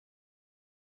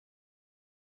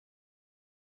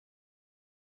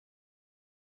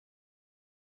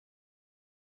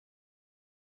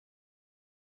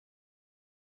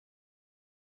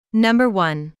Number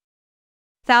 1.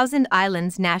 Thousand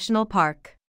Islands National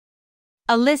Park.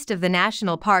 A list of the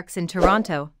national parks in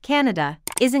Toronto, Canada,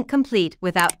 isn't complete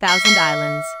without Thousand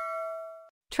Islands.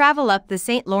 Travel up the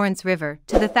St. Lawrence River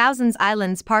to the Thousand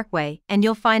Islands Parkway and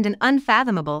you'll find an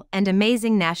unfathomable and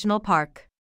amazing national park.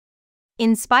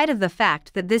 In spite of the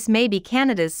fact that this may be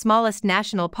Canada's smallest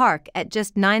national park at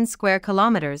just 9 square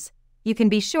kilometers, you can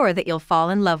be sure that you'll fall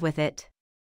in love with it.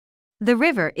 The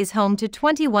river is home to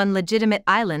 21 legitimate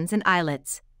islands and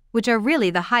islets, which are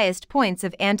really the highest points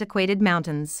of antiquated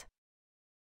mountains.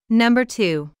 Number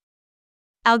 2.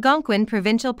 Algonquin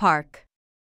Provincial Park.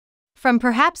 From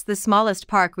perhaps the smallest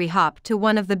park rehop to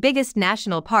one of the biggest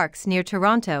national parks near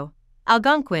Toronto,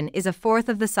 Algonquin is a fourth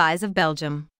of the size of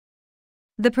Belgium.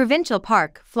 The provincial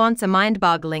park flaunts a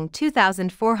mind-boggling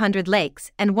 2,400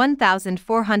 lakes and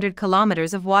 1,400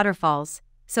 kilometers of waterfalls,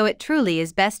 so it truly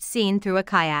is best seen through a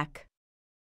kayak.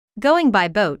 Going by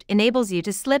boat enables you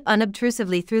to slip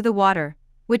unobtrusively through the water,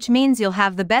 which means you'll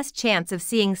have the best chance of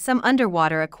seeing some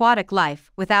underwater aquatic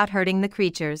life without hurting the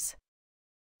creatures.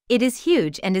 It is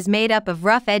huge and is made up of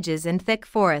rough edges and thick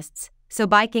forests, so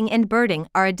biking and birding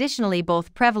are additionally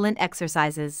both prevalent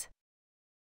exercises.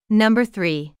 Number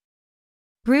 3.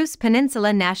 Bruce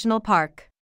Peninsula National Park.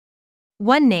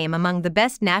 One name among the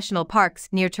best national parks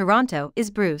near Toronto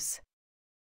is Bruce.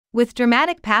 With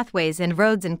dramatic pathways and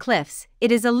roads and cliffs, it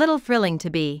is a little thrilling to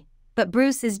be, but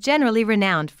Bruce is generally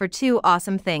renowned for two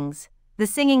awesome things: the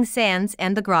Singing Sands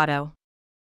and the Grotto.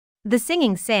 The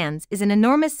Singing Sands is an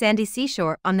enormous sandy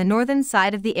seashore on the northern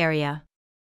side of the area.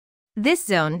 This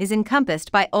zone is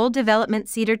encompassed by old development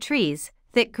cedar trees,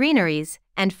 thick greeneries,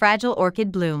 and fragile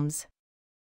orchid blooms.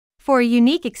 For a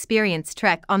unique experience,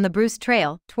 trek on the Bruce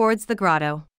Trail towards the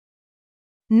Grotto.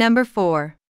 Number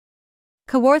 4.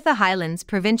 Kawartha Highlands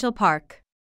Provincial Park.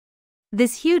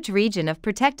 This huge region of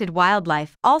protected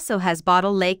wildlife also has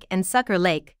Bottle Lake and Sucker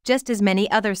Lake, just as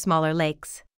many other smaller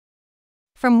lakes.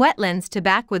 From wetlands to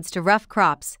backwoods to rough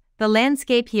crops, the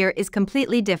landscape here is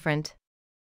completely different.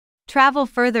 Travel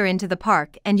further into the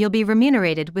park and you'll be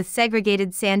remunerated with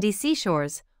segregated sandy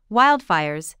seashores,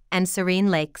 wildfires, and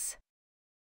serene lakes.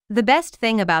 The best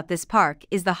thing about this park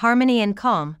is the harmony and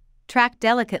calm, tracked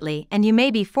delicately, and you may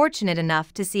be fortunate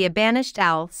enough to see a banished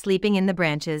owl sleeping in the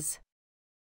branches.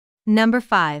 Number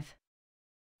 5.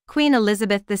 Queen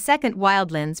Elizabeth II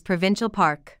Wildlands Provincial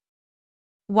Park.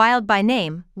 Wild by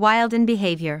name, wild in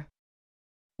behavior.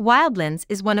 Wildlands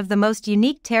is one of the most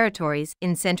unique territories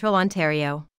in central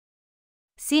Ontario.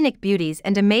 Scenic beauties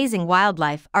and amazing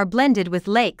wildlife are blended with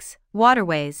lakes,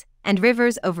 waterways, and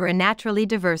rivers over a naturally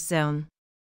diverse zone.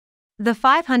 The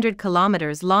 500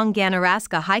 kilometers long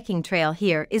Ganaraska hiking trail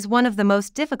here is one of the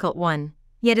most difficult one,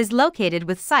 yet is located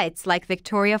with sites like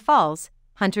Victoria Falls,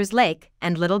 Hunter's Lake,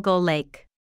 and Little Gull Lake.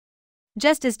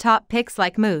 Just as top picks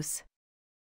like moose.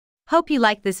 Hope you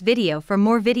like this video. For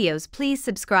more videos, please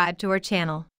subscribe to our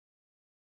channel.